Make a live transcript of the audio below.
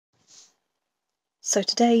So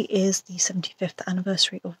today is the 75th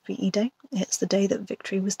anniversary of VE Day. It's the day that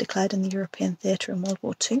victory was declared in the European theatre in World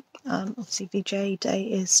War II. Obviously VJ Day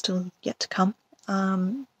is still yet to come,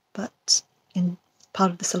 but in part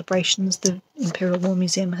of the celebrations, the Imperial War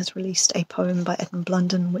Museum has released a poem by Edmund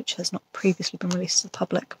Blunden, which has not previously been released to the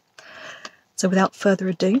public. So without further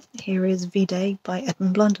ado, here is V-Day by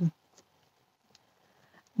Edmund Blunden.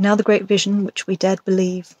 Now the great vision which we dared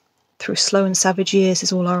believe, through slow and savage years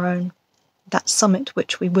is all our own. That summit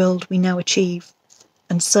which we willed we now achieve,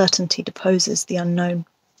 and certainty deposes the unknown.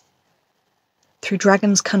 Through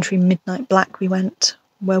Dragon's country midnight black we went,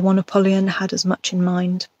 where one Apollyon had as much in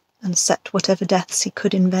mind, and set whatever deaths he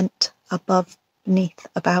could invent, above, beneath,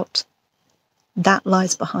 about. That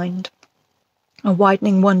lies behind. A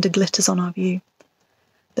widening wonder glitters on our view,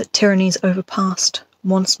 that tyrannies overpast,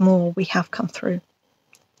 once more we have come through.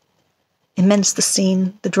 Immense the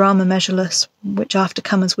scene, the drama measureless, which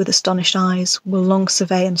aftercomers with astonished eyes will long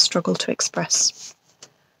survey and struggle to express.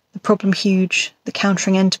 The problem huge, the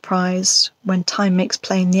countering enterprise, when time makes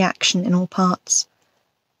plain the action in all parts,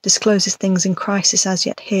 discloses things in crisis as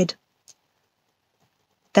yet hid.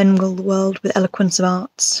 Then will the world with eloquence of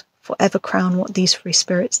arts for ever crown what these free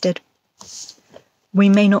spirits did. We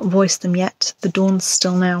may not voice them yet, the dawn's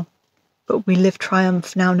still now, but we live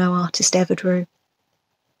triumph now no artist ever drew.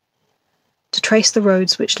 To trace the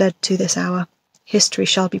roads which led to this hour, history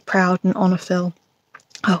shall be proud and honour fill.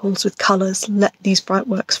 Her halls with colours, let these bright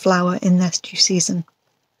works flower in their due season.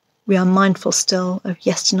 We are mindful still of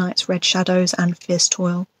yesternight's red shadows and fierce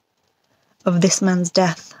toil, of this man's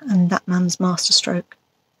death and that man's masterstroke,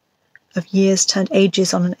 of years turned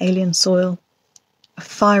ages on an alien soil, of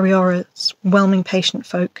fiery horrors, whelming patient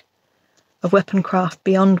folk, of weapon-craft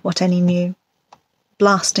beyond what any knew,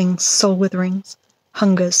 blastings, soul-witherings,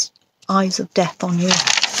 hungers, eyes of death on you.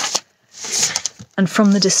 And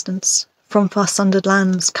from the distance, from far sundered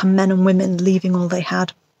lands, come men and women leaving all they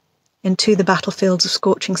had, into the battlefields of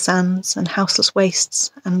scorching sands, and houseless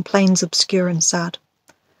wastes, and plains obscure and sad.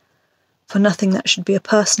 For nothing that should be a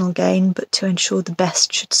personal gain, but to ensure the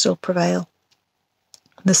best should still prevail.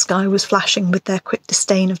 The sky was flashing with their quick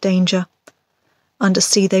disdain of danger. Under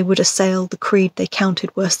sea they would assail the creed they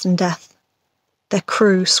counted worse than death. Their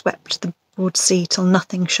crew swept the broad sea till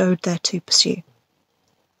nothing showed there to pursue.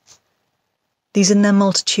 These in their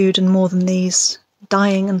multitude and more than these,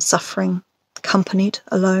 dying and suffering, accompanied,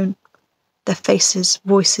 alone, their faces,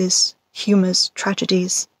 voices, humours,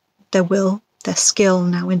 tragedies, their will, their skill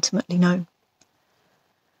now intimately known.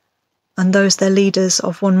 And those their leaders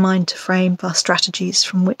of one mind to frame vast strategies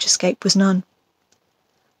from which escape was none,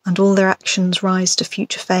 and all their actions rise to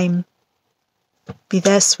future fame. Be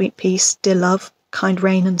theirs sweet peace, dear love, kind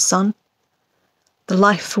rain and sun, the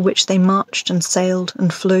life for which they marched and sailed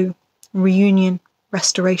and flew, reunion,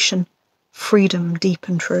 restoration, freedom deep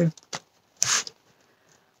and true.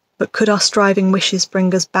 But could our striving wishes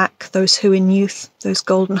bring us back those who in youth, those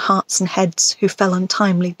golden hearts and heads who fell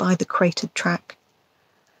untimely by the cratered track?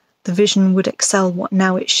 The vision would excel what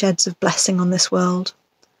now it sheds of blessing on this world.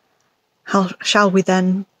 How shall we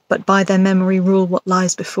then, but by their memory rule what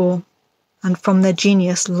lies before, and from their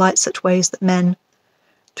genius light such ways that men,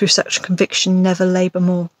 through such conviction, never labour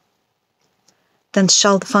more? Thence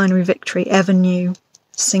shall the finery victory ever new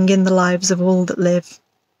sing in the lives of all that live,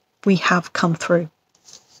 we have come through.